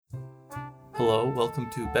Hello, welcome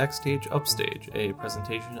to Backstage, Upstage, a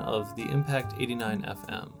presentation of the Impact 89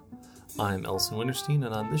 FM. I'm Ellison Winterstein,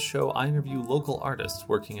 and on this show I interview local artists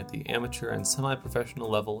working at the amateur and semi-professional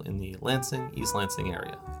level in the Lansing, East Lansing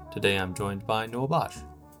area. Today I'm joined by Noah Bosch.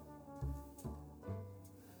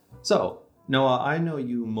 So, Noah, I know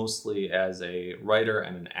you mostly as a writer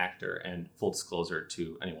and an actor, and full disclosure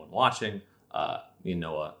to anyone watching, me and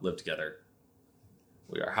Noah live together.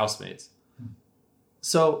 We are housemates.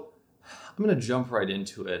 So, I'm going to jump right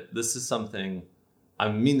into it. This is something, I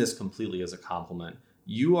mean this completely as a compliment.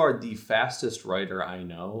 You are the fastest writer I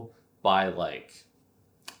know by like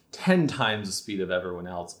 10 times the speed of everyone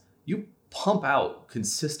else. You pump out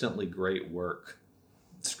consistently great work,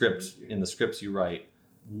 in the scripts you write,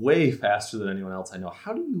 way faster than anyone else I know.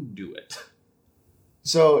 How do you do it?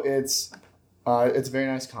 So it's a very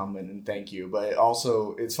nice compliment, and thank you. But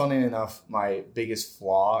also, it's funny enough, my biggest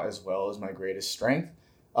flaw as well as my greatest strength.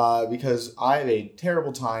 Because I have a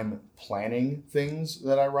terrible time planning things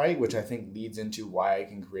that I write, which I think leads into why I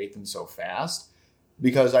can create them so fast.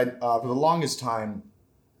 Because for the longest time,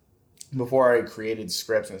 before I created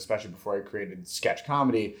scripts, and especially before I created sketch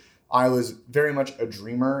comedy, I was very much a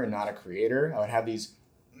dreamer and not a creator. I would have these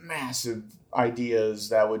massive ideas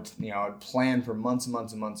that I'd plan for months and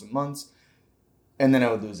months and months and months, and then I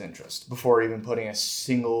would lose interest before even putting a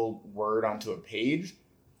single word onto a page.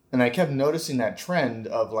 And I kept noticing that trend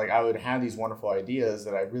of I would have these wonderful ideas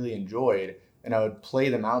that I really enjoyed, and I would play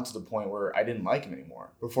them out to the point where I didn't like them anymore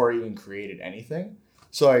before I even created anything.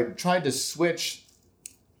 So I tried to switch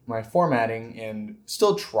my formatting and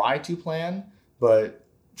still try to plan, but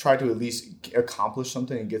try to at least accomplish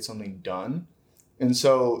something and get something done. And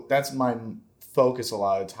so that's my focus a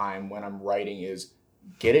lot of the time when I'm writing is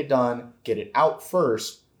get it done, get it out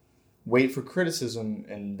first, wait for criticism,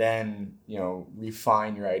 and then,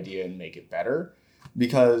 refine your idea and make it better.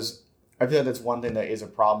 Because I feel like that's one thing that is a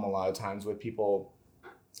problem a lot of times with people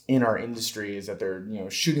in our industry is that they're,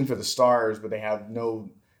 shooting for the stars, but they have no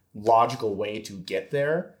logical way to get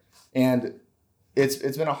there. And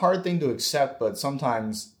it's been a hard thing to accept, but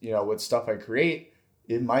sometimes, with stuff I create,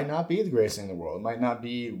 it might not be the greatest thing in the world. It might not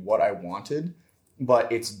be what I wanted,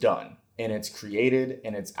 but it's done and it's created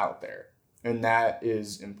and it's out there. And that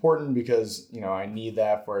is important because, I need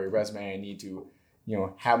that for a resume. I need to,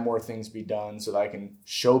 have more things be done so that I can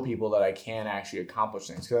show people that I can actually accomplish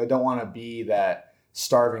things. Because I don't want to be that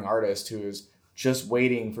starving artist who is just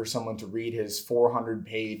waiting for someone to read his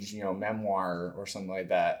 400-page, memoir or something like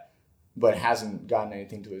that, but hasn't gotten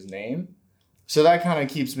anything to his name. So that kind of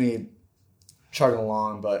keeps me chugging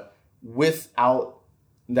along. But without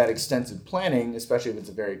that extensive planning, especially if it's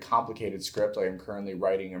a very complicated script, like I'm currently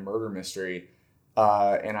writing a murder mystery,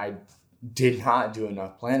 and I did not do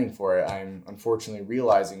enough planning for it. I'm unfortunately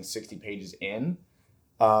realizing 60 pages in,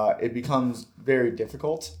 it becomes very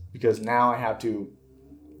difficult because now I have to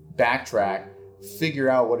backtrack, figure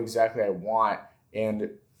out what exactly I want,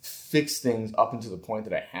 and fix things up until the point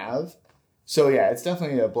that I have. So yeah, it's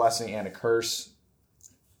definitely a blessing and a curse,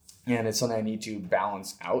 and it's something I need to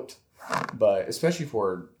balance out. But especially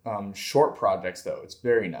for short projects, though, it's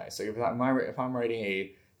very nice. Like if I'm writing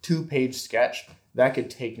a 2-page sketch, that could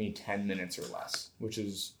take me 10 minutes or less, which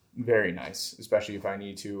is very nice, especially if I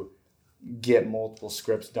need to get multiple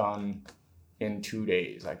scripts done in 2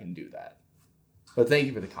 days. I can do that. But thank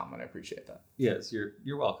you for the comment. I appreciate that. Yes,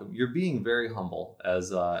 you're welcome. You're being very humble,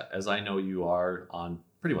 as I know you are on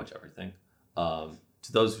pretty much everything.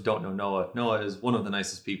 To those who don't know Noah is one of the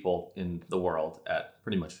nicest people in the world at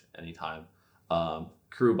pretty much any time.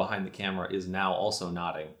 Crew behind the camera is now also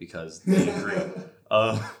nodding because they agree.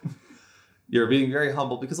 You're being very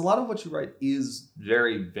humble because a lot of what you write is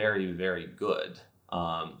very, very, very good,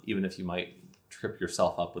 even if you might trip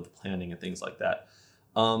yourself up with planning and things like that.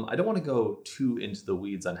 I don't want to go too into the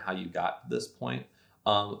weeds on how you got to this point,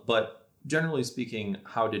 but generally speaking,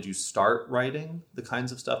 how did you start writing the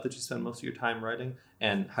kinds of stuff that you spend most of your time writing?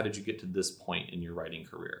 And how did you get to this point in your writing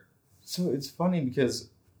career? So it's funny because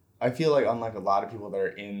I feel like unlike a lot of people that are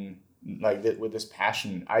in with this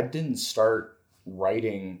passion, I didn't start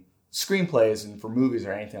writing screenplays and for movies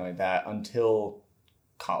or anything like that until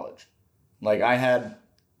college. I had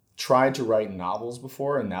tried to write novels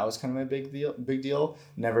before, and that was kind of my big deal.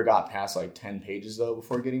 Never got past 10 pages though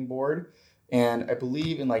before getting bored. And I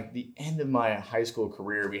believe in the end of my high school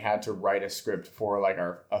career, we had to write a script for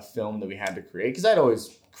a film that we had to create. Because I'd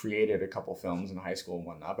always created a couple films in high school and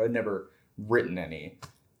whatnot, but I'd never written any.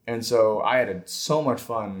 And so I had so much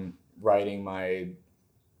fun writing I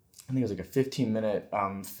think it was a 15-minute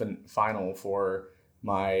final for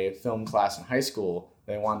my film class in high school.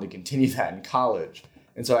 They wanted to continue that in college.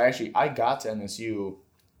 And so I got to MSU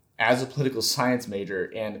as a political science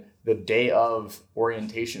major, and the day of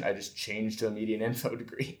orientation, I just changed to a media and info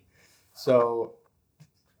degree. So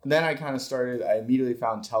then I immediately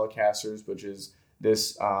found Telecasters, which is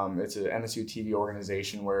this, it's an MSU TV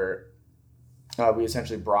organization where we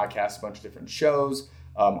essentially broadcast a bunch of different shows,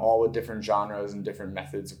 all with different genres and different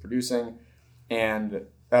methods of producing. And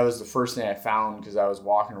that was the first thing I found because I was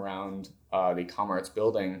walking around the Commerce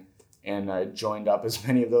building, and I joined up as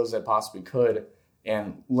many of those as I possibly could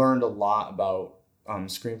and learned a lot about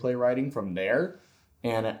screenplay writing from there.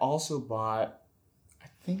 And I also bought, I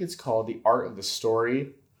think it's called The Art of the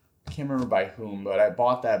Story. I can't remember by whom, but I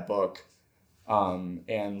bought that book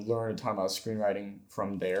and learned a ton about screenwriting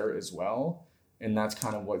from there as well. And that's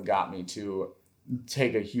kind of what got me to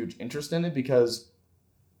take a huge interest in it, because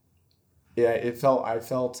I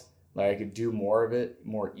felt like I could do more of it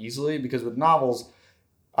more easily, because with novels,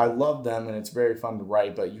 I love them and it's very fun to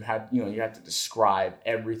write, but you have to describe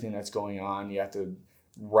everything that's going on. You have to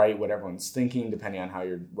write what everyone's thinking depending on how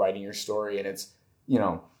you're writing your story. And it's,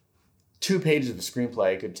 2 pages of a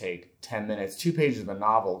screenplay could take 10 minutes. 2 pages of a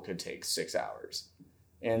novel could take 6 hours.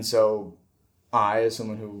 And so I, as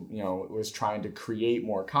someone who, was trying to create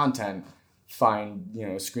more content, find,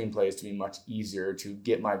 screenplays to be much easier to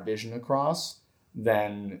get my vision across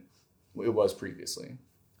than it was previously.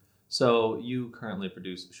 So you currently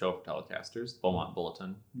produce a show for Telecasters, the Beaumont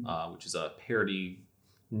Bulletin, which is a parody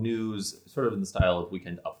news, sort of in the style of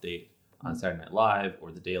Weekend Update on Saturday Night Live,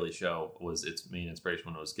 or The Daily Show was its main inspiration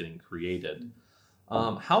when it was getting created.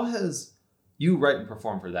 How has, you write and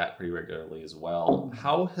perform for that pretty regularly as well.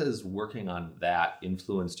 How has working on that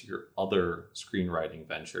influenced your other screenwriting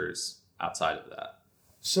ventures outside of that?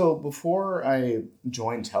 So before I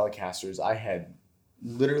joined Telecasters, I had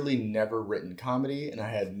literally never written comedy, and I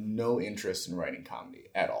had no interest in writing comedy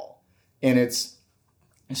at all. And it's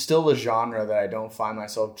still a genre that I don't find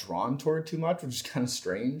myself drawn toward too much, which is kind of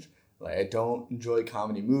strange. Like, I don't enjoy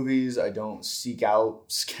comedy movies. I don't seek out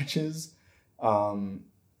sketches.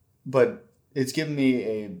 But it's given me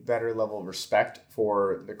a better level of respect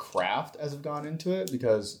for the craft as I've gone into it,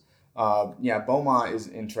 because Beaumont is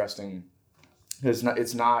interesting because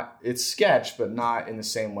it's sketch, but not in the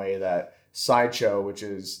same way that Sideshow, which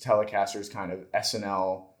is Telecaster's kind of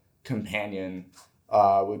SNL companion,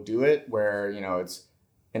 would do it, where, it's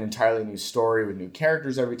an entirely new story with new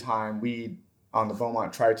characters every time. We, on the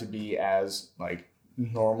Beaumont, try to be as,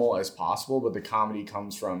 normal as possible, but the comedy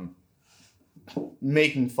comes from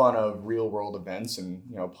making fun of real world events and,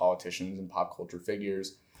 politicians and pop culture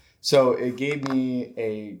figures. So it gave me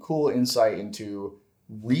a cool insight into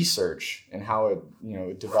research and how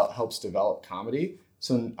it helps develop comedy.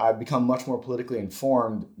 So I've become much more politically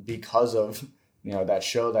informed because of, that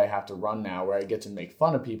show that I have to run now, where I get to make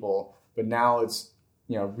fun of people, but now it's,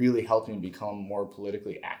 really helped me become more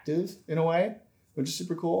politically active in a way, which is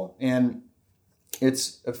super cool. And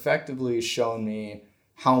it's effectively shown me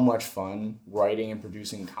how much fun writing and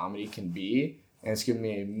producing comedy can be. And it's given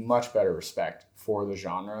me a much better respect for the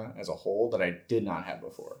genre as a whole that I did not have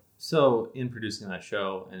before. So in producing that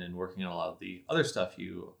show and in working on a lot of the other stuff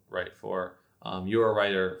you write for, you're a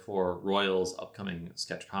writer for Royal's upcoming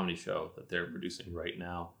sketch comedy show that they're producing right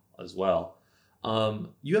now as well.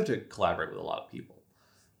 You have to collaborate with a lot of people.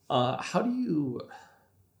 How do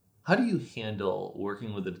you handle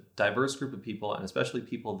working with a diverse group of people, and especially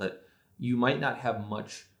people that you might not have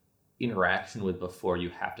much interaction with before you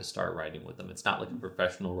have to start writing with them? It's not like a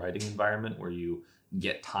professional writing environment where you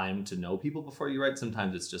get time to know people before you write.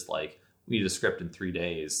 Sometimes it's just like, we need a script in 3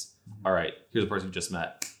 days. All right, here's a person you just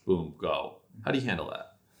met. Boom, go. How do you handle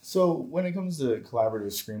that? So when it comes to collaborative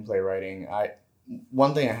screenplay writing,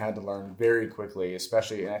 one thing I had to learn very quickly,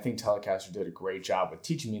 especially, and I think Telecaster did a great job with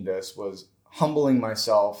teaching me this, was humbling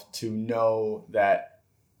myself to know that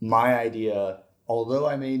my idea, although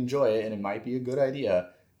I may enjoy it and it might be a good idea,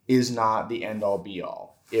 is not the end all be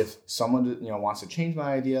all. If someone wants to change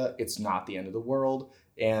my idea, it's not the end of the world,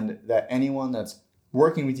 and that anyone that's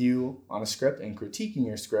working with you on a script and critiquing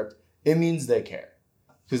your script, it means they care.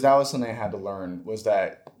 Because that was something I had to learn, was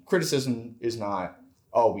that criticism is not,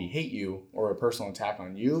 oh, we hate you, or a personal attack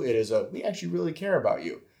on you. It is we actually really care about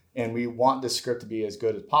you. And we want this script to be as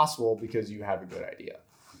good as possible because you have a good idea.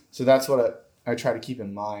 So that's what I try to keep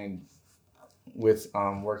in mind with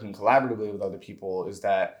working collaboratively with other people, is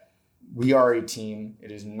that we are a team.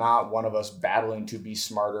 It is not one of us battling to be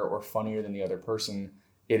smarter or funnier than the other person.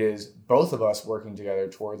 It is both of us working together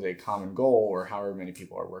towards a common goal, or however many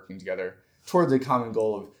people are working together towards a common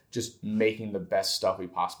goal of just making the best stuff we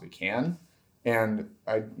possibly can. And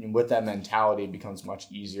with that mentality, it becomes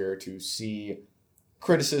much easier to see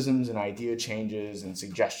criticisms and idea changes and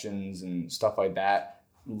suggestions and stuff like that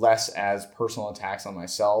less as personal attacks on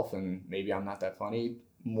myself and maybe I'm not that funny,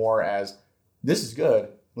 more as this is good,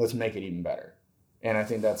 let's make it even better. And I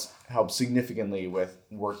think that's helped significantly with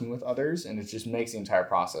working with others, and it just makes the entire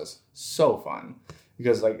process so fun.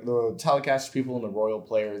 Because like the Telecaster people and the Royal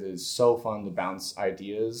players, it's so fun to bounce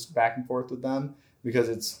ideas back and forth with them, because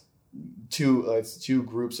it's two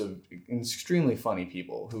groups of extremely funny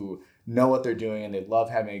people who know what they're doing and they love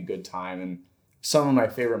having a good time. And some of my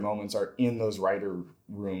favorite moments are in those writer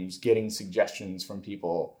rooms, getting suggestions from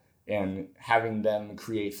people and having them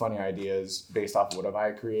create funny ideas based off of what have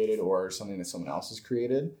I created or something that someone else has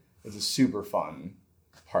created. It's a super fun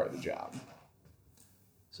part of the job.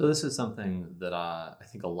 So this is something that I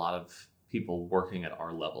think a lot of people working at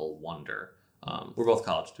our level wonder. We're both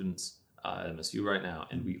college students at MSU right now,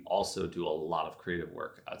 and we also do a lot of creative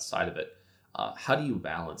work outside of it. How do you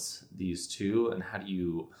balance these two, and how do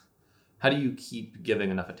you keep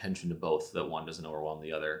giving enough attention to both that one doesn't overwhelm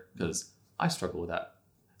the other? Because I struggle with that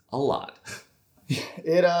a lot.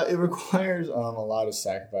 It requires a lot of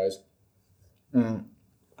sacrifice.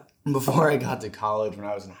 Before I got to college, when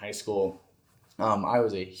I was in high school, I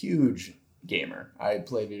was a huge gamer. I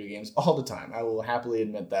played video games all the time. I will happily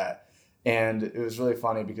admit that. And it was really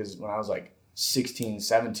funny because when I was like 16,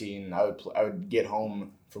 17, I would get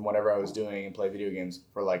home from whatever I was doing and play video games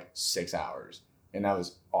for like 6 hours. And that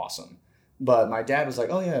was awesome. But my dad was like,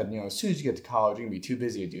 oh yeah, as soon as you get to college, you're going to be too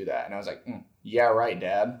busy to do that. And I was like, yeah, right,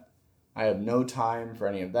 Dad. I have no time for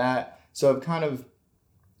any of that. So I've kind of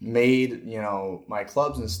made, my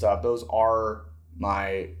clubs and stuff, those are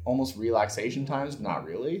my almost relaxation times, but not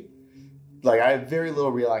really. Like I have very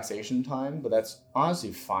little relaxation time, but that's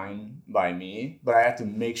honestly fine by me. But I have to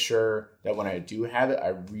make sure that when I do have it, I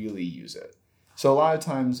really use it. So a lot of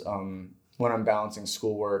times when I'm balancing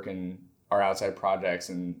schoolwork and our outside projects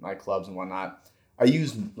and my clubs and whatnot, I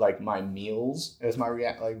use like my meals as my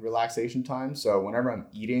relaxation time. So whenever I'm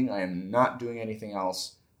eating, I am not doing anything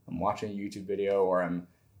else. I'm watching a YouTube video or I'm,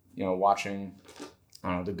 watching,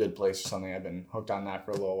 The Good Place or something. I've been hooked on that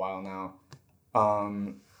for a little while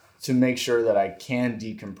now. To make sure that I can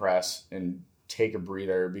decompress and take a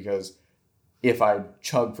breather, because if I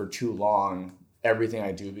chug for too long, everything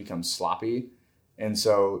I do becomes sloppy. And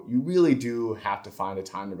so you really do have to find a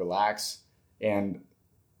time to relax. And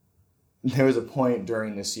there was a point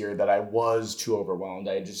during this year that I was too overwhelmed.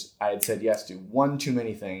 I had said yes to one too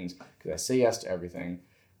many things, because I say yes to everything.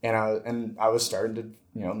 And I was starting to,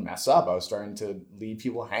 mess up. I was starting to leave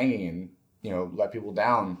people hanging and, let people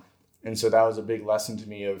down. And so that was a big lesson to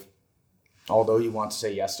me of, although you want to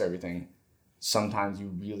say yes to everything, sometimes you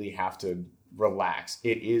really have to relax.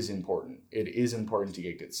 It is important. It is important to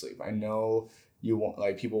get good sleep. I know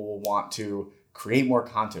people will want to create more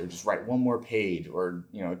content or just write one more page or,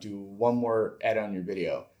 do one more edit on your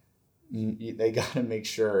video. They got to make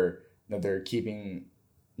sure that they're keeping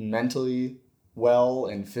mentally well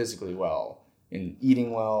and physically well and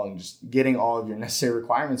eating well and just getting all of your necessary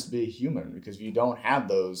requirements to be a human, because if you don't have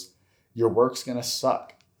those, your work's going to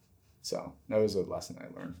suck. So that was a lesson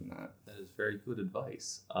I learned from that. That is very good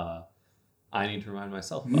advice. I need to remind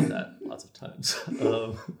myself about that lots of times.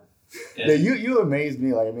 Yeah, you amazed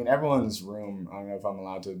me. Everyone in this room, I don't know if I'm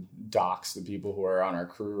allowed to dox the people who are on our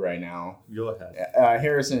crew right now. Go ahead.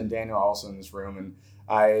 Harrison and Daniel are also in this room, and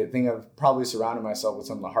I think I've probably surrounded myself with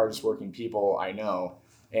some of the hardest working people I know,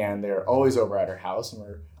 and they're always over at our house, and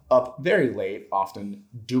we're up very late, often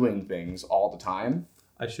doing things all the time.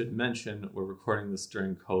 I should mention we're recording this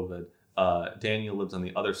during COVID. Daniel lives on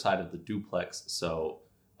the other side of the duplex, so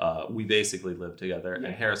we basically live together. Yeah.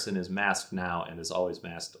 And Harrison is masked now and is always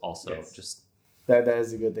masked also. Yes. Just that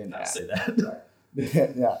is a good thing to say that.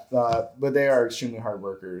 Yeah, but they are extremely hard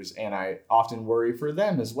workers, and I often worry for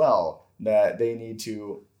them as well, that they need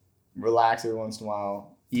to relax every once in a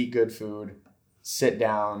while, eat good food, sit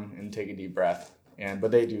down and take a deep breath.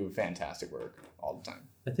 But they do fantastic work all the time.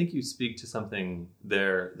 I think you speak to something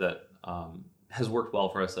there that has worked well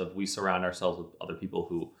for us. We surround ourselves with other people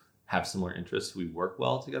who have similar interests we work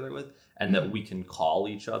well together with, and that we can call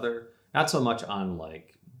each other, not so much on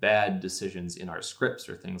like bad decisions in our scripts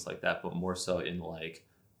or things like that, but more so in like,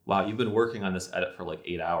 wow, you've been working on this edit for like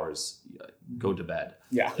 8 hours, go to bed.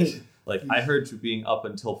 Yeah. Like I heard you being up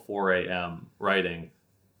until 4 a.m. writing,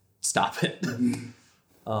 stop it.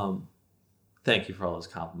 Thank you for all those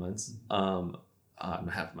compliments. On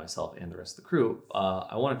behalf of myself and the rest of the crew,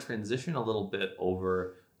 I want to transition a little bit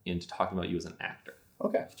over into talking about you as an actor.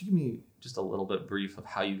 Okay. Could you give me just a little bit brief of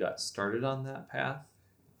how you got started on that path?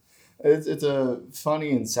 It's a funny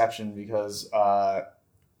inception because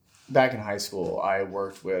back in high school, I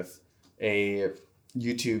worked with a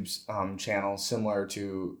YouTube's channel similar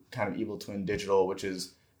to kind of Evil Twin Digital, which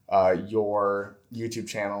is your YouTube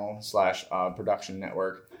channel slash production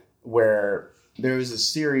network, where there was a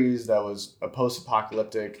series that was a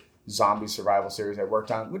post-apocalyptic zombie survival series I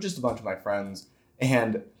worked on with just a bunch of my friends.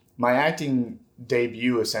 And my acting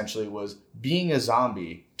debut essentially was being a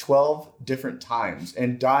zombie 12 different times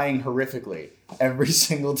and dying horrifically every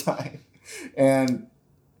single time. And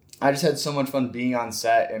I just had so much fun being on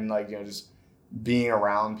set and just being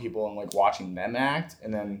around people and watching them act,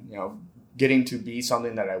 and then getting to be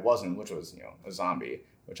something that I wasn't, which was a zombie,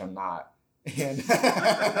 which I'm not. And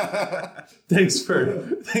thanks for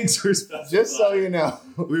specifying. Just so you know,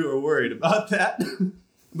 we were worried about that.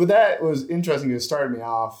 But that was interesting because it started me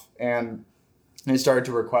off, and I started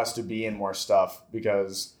to request to be in more stuff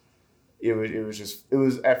because it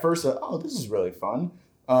was at first this is really fun,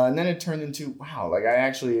 and then it turned into wow, I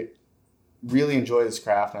actually really enjoy this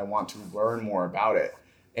craft and I want to learn more about it.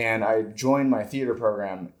 And I joined my theater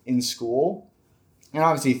program in school. And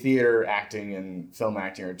obviously theater acting and film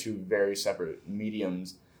acting are two very separate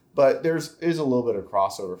mediums, but there's a little bit of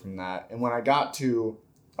crossover from that. And when I got to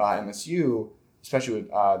MSU, especially with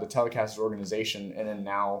the Telecasters organization, and then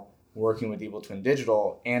now working with Evil Twin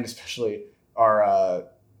Digital, and especially our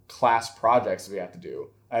class projects we have to do,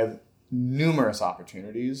 I have numerous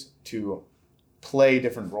opportunities to play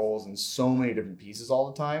different roles in so many different pieces all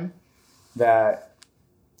the time that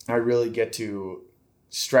I really get to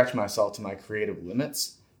stretch myself to my creative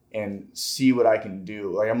limits and see what I can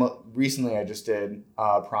do. Recently I just did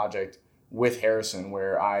a project with Harrison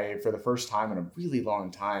where I, for the first time in a really long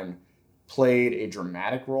time, played a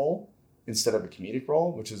dramatic role instead of a comedic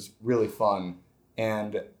role, which is really fun.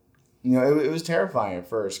 And it was terrifying at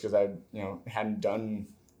first because I hadn't done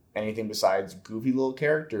anything besides goofy little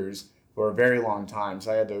characters for a very long time.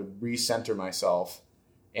 So I had to recenter myself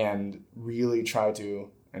and really try to,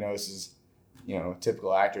 I know this is, a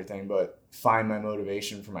typical actor thing, but find my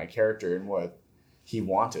motivation for my character and what he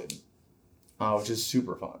wanted, which is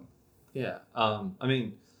super fun. Yeah.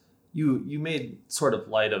 You made sort of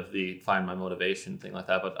light of the find my motivation thing like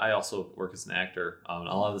that, but I also work as an actor on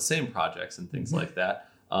a lot of the same projects and things like that,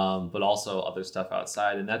 but also other stuff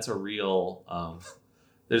outside. And that's a real...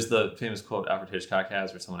 There's the famous quote Alfred Hitchcock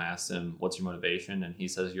has where someone asks him, what's your motivation? And he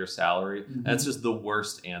says, your salary. Mm-hmm. And it's just the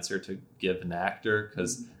worst answer to give an actor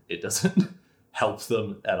because it doesn't help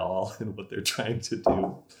them at all in what they're trying to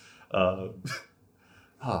do.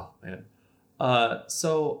 Oh, man.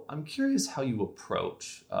 So I'm curious how you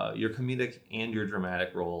approach your comedic and your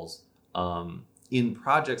dramatic roles in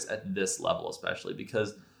projects at this level, especially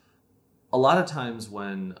because a lot of times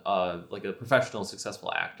when a professional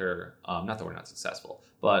successful actor, not that we're not successful,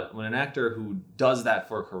 but when an actor who does that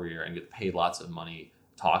for a career and gets paid lots of money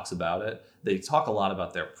talks about it, they talk a lot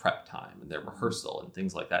about their prep time and their rehearsal and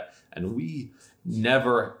things like that. And we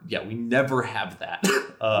never have that.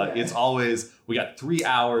 It's always, we got 3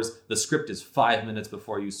 hours, the script is 5 minutes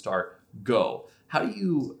before you start, go. How do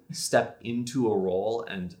you step into a role,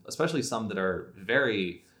 and especially some that are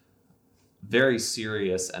very, very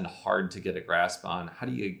serious and hard to get a grasp on? How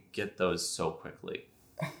do you get those so quickly?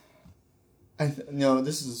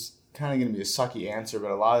 This is kind of going to be a sucky answer,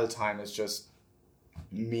 but a lot of the time it's just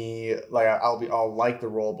me. I'll like the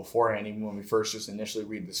role beforehand, even when we first just initially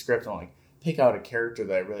read the script. I'll pick out a character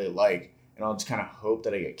that I really like, and I'll just kind of hope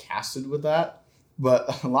that I get casted with that.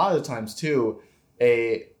 But a lot of the times too,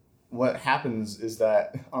 what happens is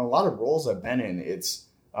that on a lot of roles I've been in, it's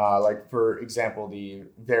for example, the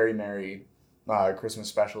Very Merry Christmas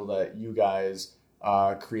special that you guys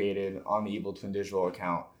created on the Evil Twin Digital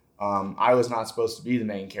account. I was not supposed to be the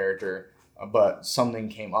main character, but something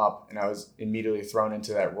came up and I was immediately thrown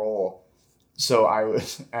into that role. So I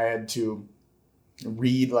had to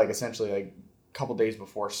read essentially a couple days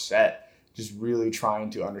before set, just really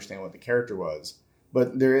trying to understand what the character was.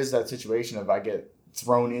 But there is that situation of I get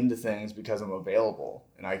thrown into things because I'm available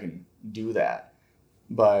and I can do that.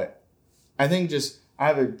 But I think I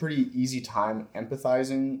have a pretty easy time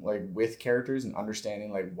empathizing with characters and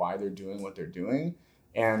understanding why they're doing what they're doing.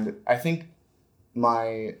 And I think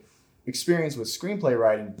my experience with screenplay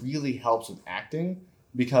writing really helps with acting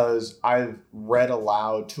because I've read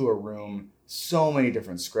aloud to a room so many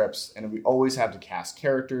different scripts, and we always have to cast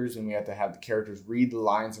characters, and we have to have the characters read the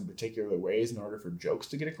lines in particular ways in order for jokes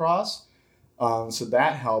to get across. So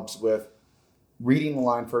that helps with reading the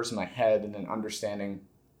line first in my head and then understanding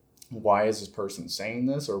why is this person saying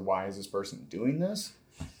this or why is this person doing this.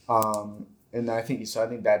 And I think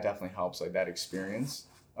that definitely helps. That experience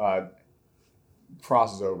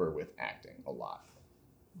crosses over with acting a lot.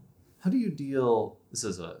 How do you deal, this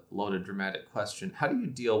is a loaded dramatic question, how do you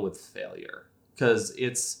deal with failure because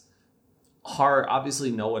it's hard.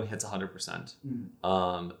 Obviously, no one hits 100%.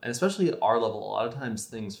 And especially at our level, a lot of times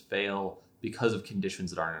things fail because of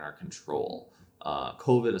conditions that aren't in our control.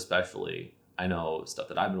 COVID especially, I know stuff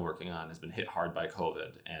that I've been working on has been hit hard by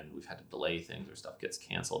COVID, and we've had to delay things or stuff gets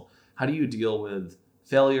canceled. How do you deal with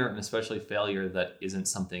failure, and especially failure that isn't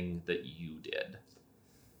something that you did?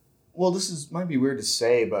 Well, might be weird to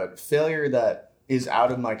say, but failure that is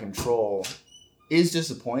out of my control is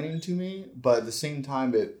disappointing to me. But at the same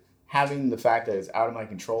time, having the fact that it's out of my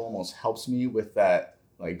control almost helps me with that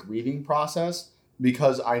like grieving process,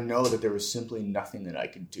 because I know that there was simply nothing that I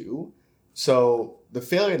could do. So the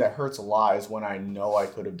failure that hurts a lot is when I know I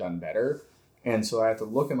could have done better, and so I have to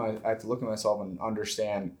look at myself and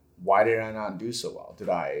understand, why did I not do so well? Did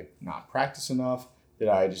I not practice enough? Did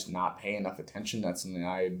I just not pay enough attention? That's something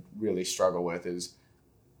I really struggle with, is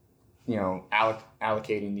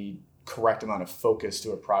allocating the correct amount of focus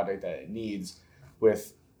to a project that it needs.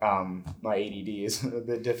 With my ADD is a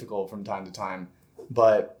bit difficult from time to time,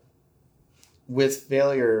 but with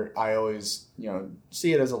failure, I always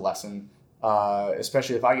see it as a lesson.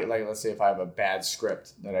 Especially if I get, like, let's say if I have a bad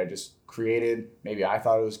script that I just created, maybe I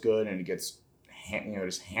thought it was good and it gets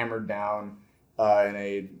just hammered down in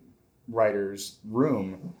a writer's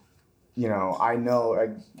room. I know,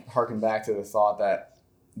 I harken back to the thought that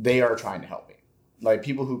they are trying to help me. Like,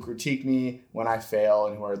 people who critique me when I fail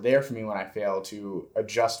and who are there for me when I fail to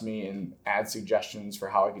adjust me and add suggestions for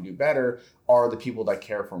how I can do better are the people that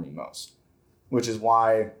care for me most. Which is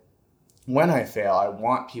why when I fail, I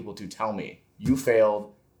want people to tell me, you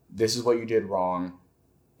failed, this is what you did wrong,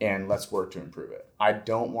 and let's work to improve it. I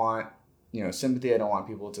don't want sympathy. I don't want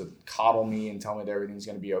people to coddle me and tell me that everything's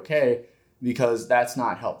going to be okay, because that's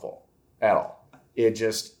not helpful at all. It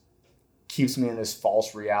just keeps me in this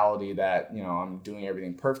false reality that, I'm doing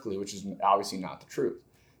everything perfectly, which is obviously not the truth.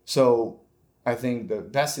 So I think the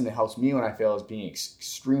best thing that helps me when I fail is being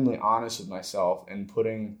extremely honest with myself and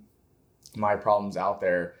putting my problems out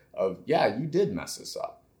there of, yeah, you did mess this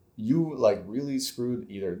up. You really screwed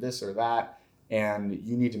either this or that, and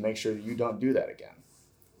you need to make sure that you don't do that again.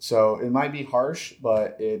 So it might be harsh,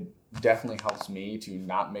 but it definitely helps me to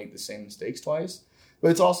not make the same mistakes twice.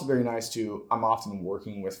 But it's also very nice I'm often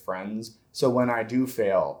working with friends. So when I do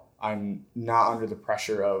fail, I'm not under the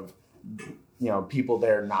pressure of, people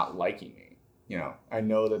there not liking me. I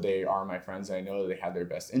know that they are my friends, and I know that they have their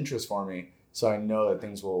best interest for me. So I know that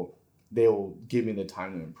they will give me the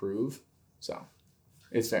time to improve. So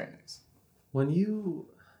it's very nice. When you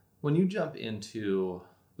jump into,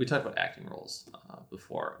 we talked about acting roles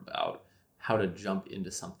before, about how to jump into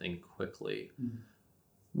something quickly. Mm-hmm.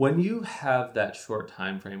 When you have that short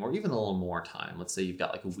time frame, or even a little more time, let's say you've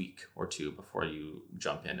got like a week or two before you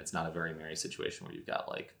jump in. It's not a very merry situation where you've got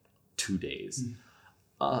like 2 days.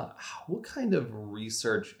 Mm-hmm. What kind of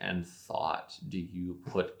research and thought do you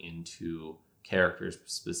put into characters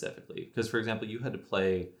specifically? Because, for example, you had to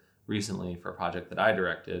play recently for a project that I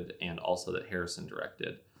directed and also that Harrison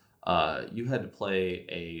directed. You had to play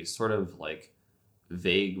a sort of like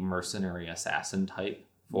vague mercenary assassin type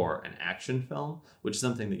for an action film, which is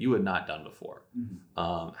something that you had not done before.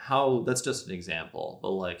 Mm-hmm. That's just an example,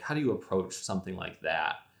 but how do you approach something like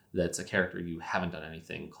that that's a character you haven't done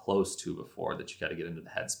anything close to before, that you got to get into the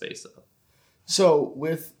headspace of? So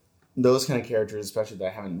with those kind of characters, especially that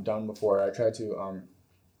I haven't done before, I try to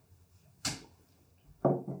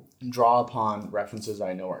draw upon references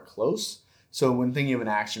I know are close. So when thinking of an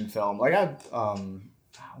action film,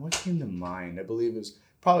 what came to mind? I believe it was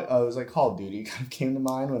Call of Duty kind of came to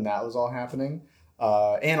mind when that was all happening,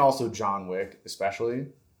 and also John Wick especially.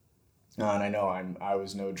 And I know I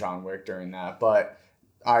was no John Wick during that, but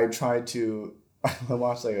I tried to I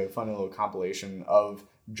watched a funny little compilation of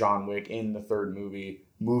John Wick in the third movie,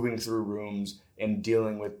 moving through rooms and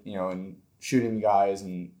dealing with and shooting guys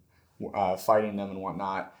and fighting them and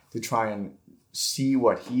whatnot, to try and see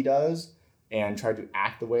what he does and try to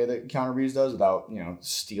act the way that Keanu Reeves does without,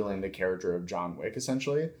 stealing the character of John Wick,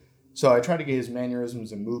 essentially. So I try to get his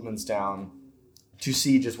mannerisms and movements down to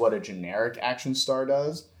see just what a generic action star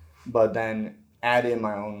does, but then add in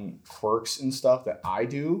my own quirks and stuff that I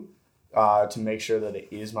do to make sure that it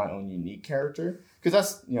is my own unique character. Because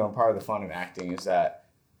that's, part of the fun of acting, is that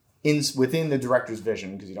within the director's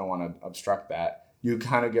vision, because you don't want to obstruct that, you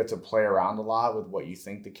kind of get to play around a lot with what you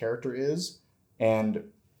think the character is, and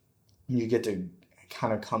you get to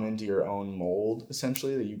kind of come into your own mold,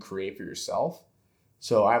 essentially, that you create for yourself.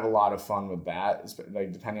 So I have a lot of fun with that,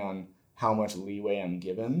 depending on how much leeway I'm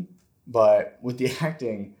given. But with the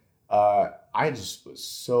acting, I just was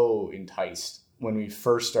so enticed when we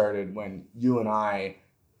first started, when you and I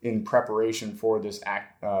in preparation for this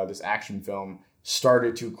action film,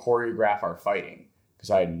 started to choreograph our fighting because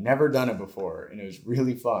I had never done it before, and it was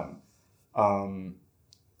really fun.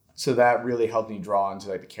 So that really helped me draw into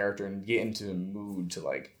like the character and get into the mood to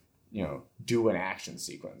like, you know, do an action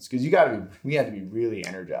sequence, because we had to be really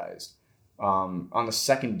energized. On the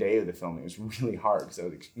second day of the film, it was really hard because I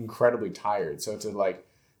was incredibly tired. So to like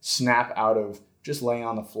snap out of just laying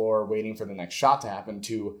on the floor waiting for the next shot to happen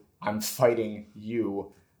to I'm fighting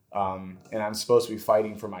you, and I'm supposed to be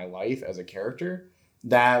fighting for my life as a character,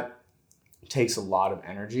 that takes a lot of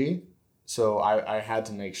energy. So I had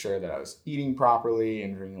to make sure that I was eating properly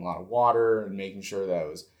and drinking a lot of water and making sure that I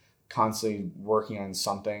was constantly working on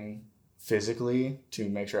something physically to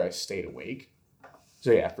make sure I stayed awake.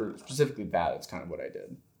 So yeah, for specifically that, it's kind of what I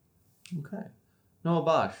did. Okay. Noah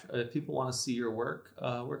Bosch, if people want to see your work,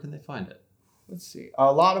 where can they find it? Let's see.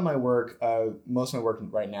 A lot of my work, most of my work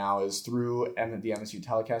right now is through the MSU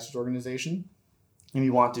Telecasters organization. If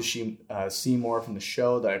you want to see more from the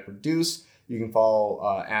show that I produce, you can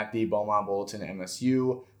follow at the Beaumont Bulletin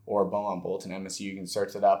MSU or Beaumont Bulletin MSU. You can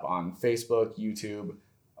search it up on Facebook, YouTube,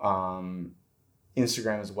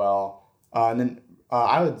 Instagram as well. And then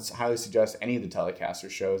I would highly suggest any of the Telecaster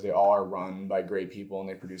shows. They all are run by great people and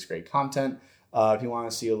they produce great content. If you want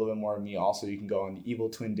to see a little bit more of me also, you can go on the Evil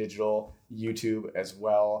Twin Digital YouTube as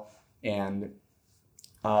well. And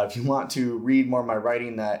if you want to read more of my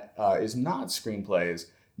writing that is not screenplays,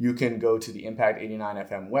 you can go to the Impact 89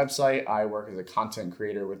 FM website. I work as a content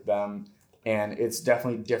creator with them, and it's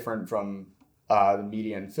definitely different from the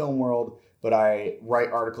media and film world, but I write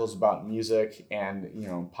articles about music and, you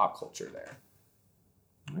know, pop culture there.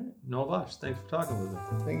 All right. Noah Bosch, thanks for talking with me.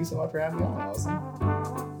 Thank you so much for having me on, Allison.